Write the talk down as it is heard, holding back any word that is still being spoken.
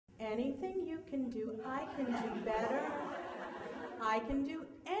anything you can do, I can do better. I can do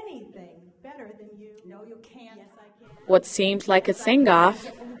anything better than you. No, you can't. Yes, I can. What seemed like a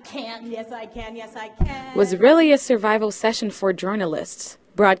sing-off Yes, I can. Yes, I can. was really a survival session for journalists.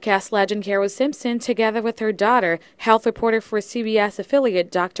 Broadcast legend Carol Simpson, together with her daughter, health reporter for CBS affiliate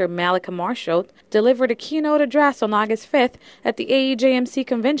Dr. Malika Marshall, delivered a keynote address on August 5th at the AEJMC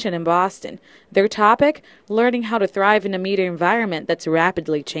convention in Boston. Their topic, learning how to thrive in a media environment that's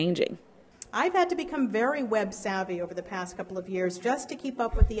rapidly changing. I've had to become very web savvy over the past couple of years just to keep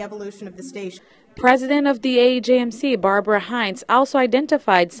up with the evolution of the station. President of the AEJMC, Barbara Hines, also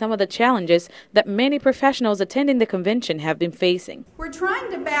identified some of the challenges that many professionals attending the convention have been facing. We're trying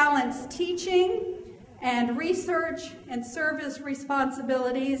to balance teaching and research and service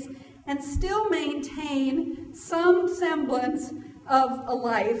responsibilities and still maintain some semblance of a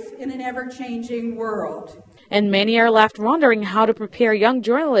life in an ever-changing world. And many are left wondering how to prepare young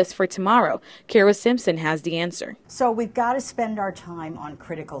journalists for tomorrow. Carol Simpson has the answer. So we've got to spend our time on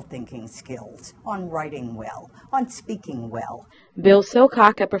critical thinking skills, on writing well, on speaking well. Bill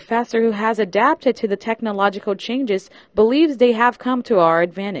Silcock, a professor who has adapted to the technological changes, believes they have come to our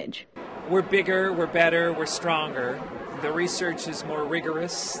advantage. We're bigger, we're better, we're stronger. The research is more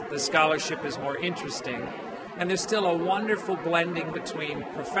rigorous, the scholarship is more interesting, and there's still a wonderful blending between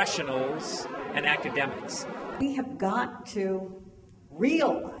professionals and academics. We have got to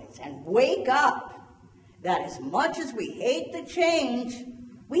realize and wake up that as much as we hate the change,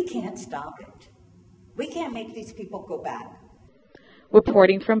 we can't stop it. We can't make these people go back.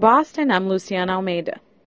 Reporting from Boston, I'm Luciana Almeida.